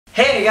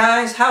Hey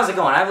guys, how's it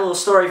going? I have a little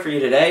story for you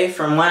today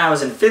from when I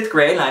was in 5th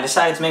grade and I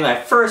decided to make my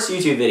first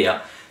YouTube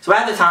video. So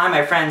at the time,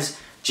 my friends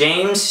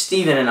James,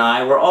 Steven, and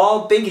I were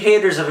all big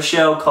haters of a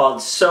show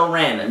called So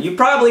Random. You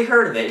probably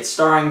heard of it. It's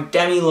starring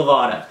Demi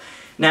Lovato.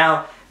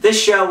 Now, this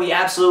show we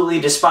absolutely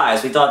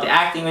despised. We thought the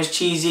acting was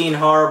cheesy and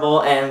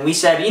horrible, and we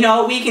said, you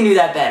know, we can do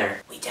that better.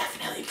 We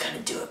definitely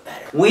couldn't do it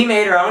better. We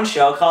made our own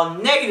show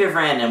called Negative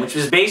Random, which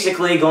was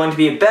basically going to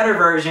be a better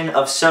version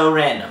of So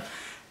Random.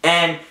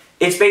 And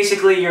it's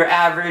basically your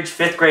average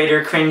 5th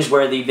grader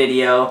cringeworthy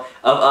video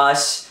of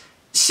us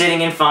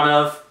sitting in front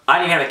of, I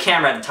didn't even have a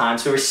camera at the time,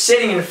 so we were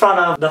sitting in front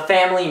of the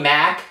family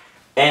Mac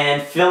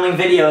and filming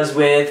videos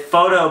with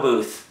photo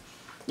booth.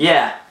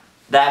 Yeah,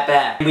 that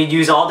bad. We'd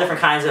use all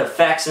different kinds of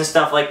effects and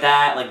stuff like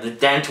that, like the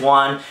dent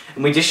one,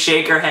 and we just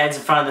shake our heads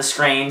in front of the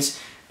screens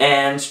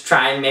and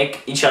try and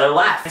make each other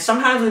laugh. And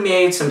sometimes we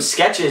made some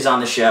sketches on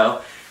the show,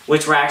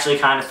 which were actually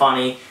kind of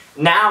funny.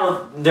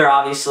 Now they're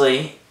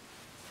obviously,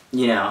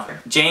 you know,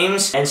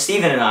 James and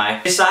Steven and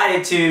I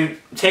decided to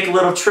take a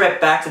little trip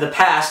back to the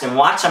past and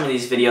watch some of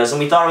these videos, and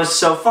we thought it was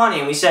so funny,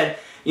 and we said,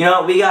 you know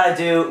what we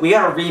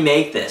gotta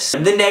remake this. The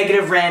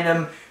Negative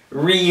Random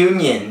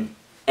reunion.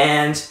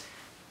 And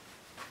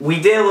we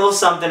did a little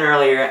something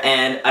earlier,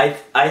 and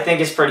I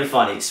think it's pretty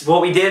funny. So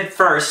what we did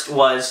first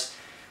was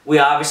we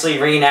obviously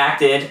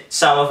reenacted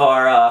some of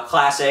our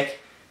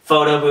classic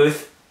photo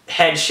booth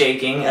head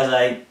shaking, as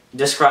I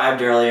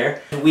described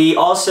earlier. We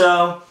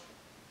also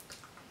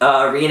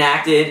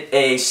reenacted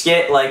a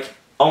skit like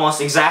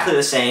almost exactly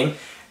the same,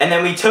 and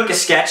then we took a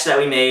sketch that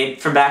we made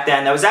from back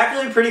then that was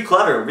actually pretty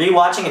clever.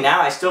 Rewatching it now,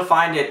 I still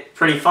find it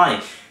pretty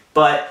funny,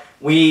 but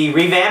we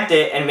revamped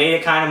it and made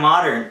it kind of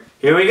modern.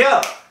 Here we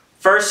go.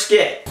 First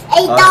skit.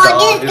 A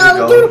dog is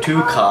going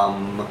to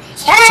come.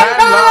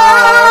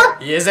 Chandler!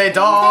 He is a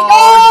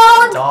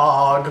dog.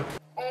 Dog.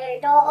 A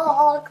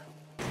dog.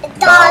 A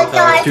dog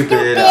is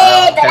stupid,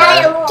 but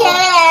I don't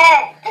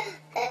care.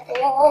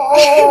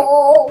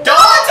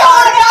 Dogs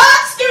are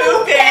not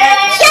stupid!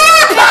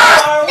 Shut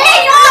up! They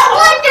are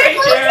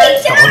wonderful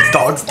creatures!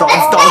 Dogs.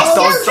 Chandler!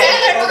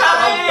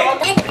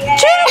 Look at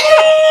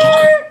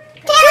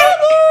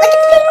me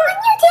on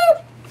YouTube!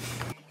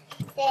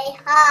 Say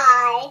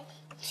hi.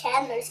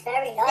 Chandler's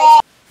very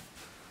nice.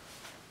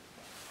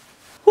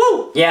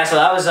 Woo! Yeah, so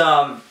that was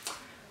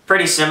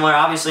pretty similar.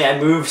 Obviously I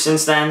moved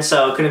since then,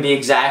 so it couldn't be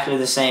exactly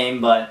the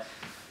same, but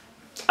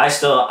I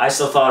still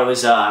thought it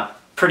was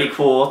pretty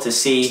cool to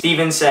see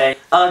Steven say,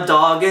 a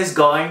dog is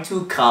going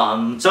to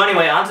come. So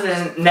anyway, on to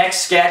the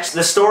next sketch.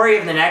 The story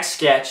of the next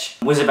sketch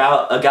was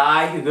about a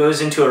guy who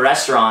goes into a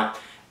restaurant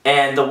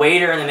and the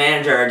waiter and the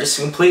manager are just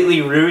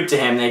completely rude to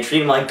him. They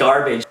treat him like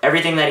garbage.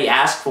 Everything that he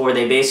asked for,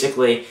 they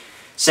basically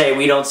say,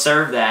 we don't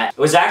serve that. It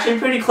was actually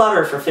pretty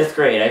clever for 5th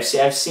grade.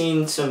 I've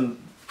seen some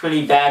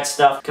pretty bad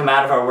stuff come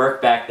out of our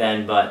work back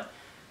then, but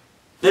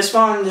this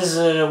one is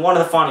one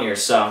of the funnier,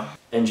 so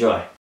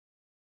enjoy.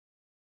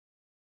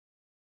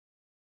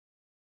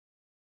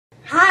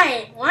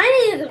 Hi, my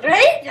name is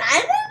Grace.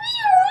 I'm gonna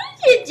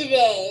be your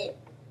today.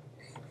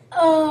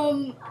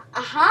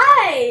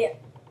 Hi.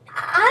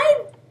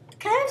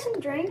 Can I have some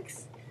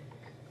drinks?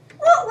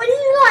 What do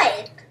you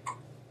like?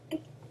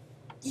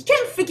 You're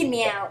kind of freaking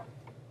me out.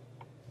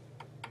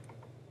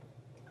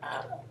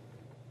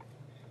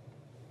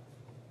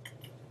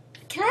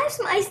 Can I have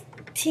some iced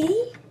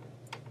tea?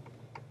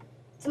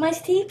 Some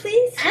iced tea,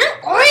 please? I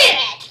don't order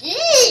that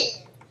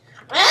tea.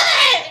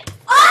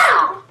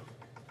 Oh!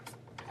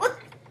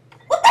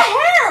 What the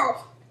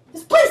hell?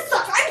 This place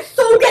sucks. I'm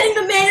so getting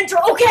the manager,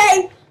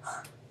 okay?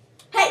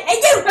 Hey,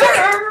 dude!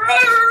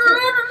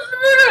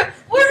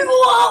 What do you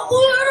want?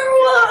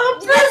 I'm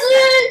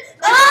busy!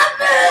 I'm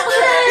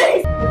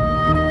busy!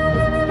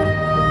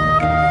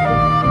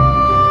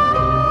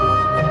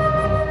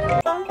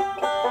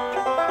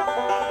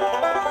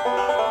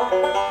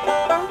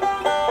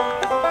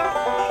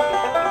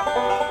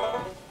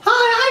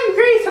 Hi, I'm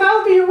Grace and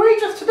I'll be your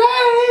waitress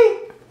today!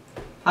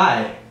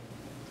 Hi.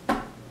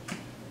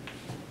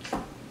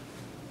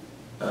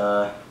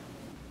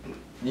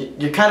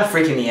 You're kind of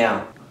freaking me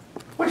out.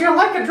 Would you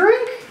like a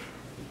drink?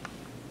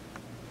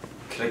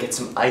 Could I get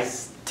some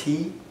iced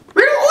tea?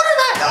 We don't order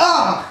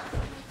that!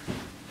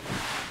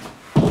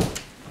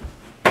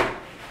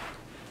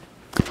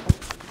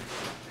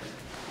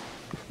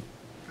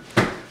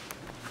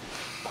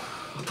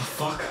 What the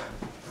fuck?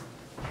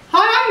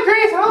 Hi, I'm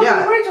Grace and I'll be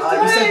your waitress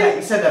today!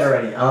 You said that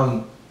already.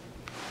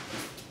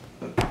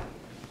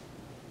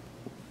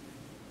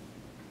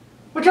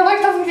 Would you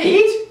like something to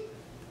eat?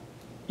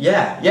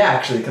 Yeah,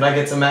 actually. Could I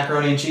get some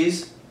macaroni and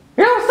cheese?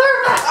 We don't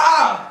serve that!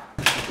 Ah!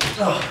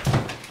 Oh.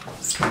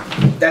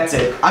 That's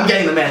it. I'm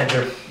getting the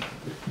manager.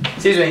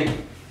 Excuse me.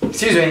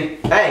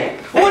 Hey.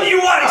 What do you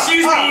want?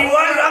 Excuse me,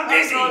 what? I'm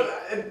busy.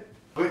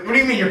 What do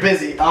you mean you're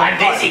busy? I'm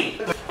busy.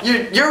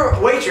 You're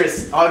a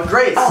waitress.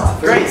 Grace.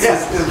 Grace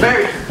is a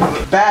very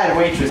bad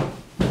waitress.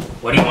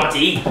 What do you want to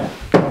eat?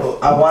 Well,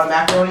 I want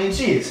macaroni and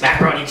cheese.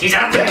 Macaroni and cheese.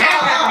 I don't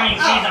have macaroni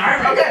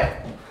and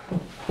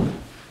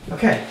cheese.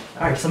 Okay.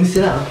 Alright, so let me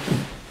sit down.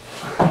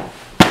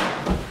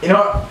 You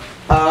know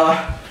what?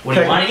 What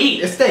do you want to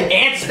eat? A steak.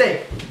 Answer.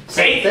 Steak.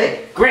 Steak?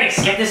 Steak?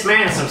 Grace, get this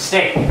man some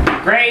steak.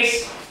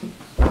 Grace!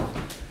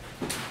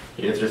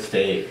 Here's your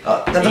steak.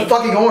 That's a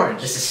fucking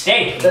orange. This is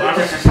steak. You want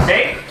this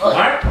steak?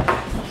 What?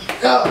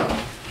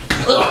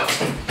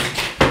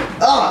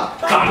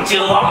 Come to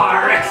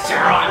our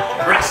restaurant.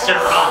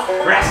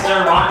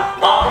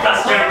 All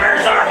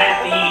customers are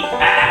happy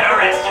at a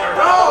restaurant.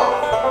 No!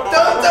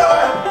 Don't do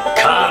it!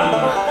 Come.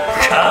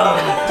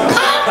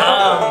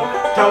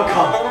 Don't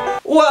come.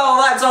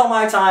 Well, that's all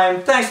my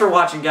time. Thanks for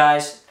watching,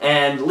 guys.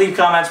 And leave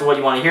comments for what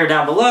you want to hear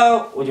down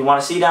below, what you want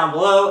to see down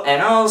below,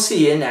 and I'll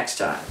see you next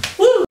time.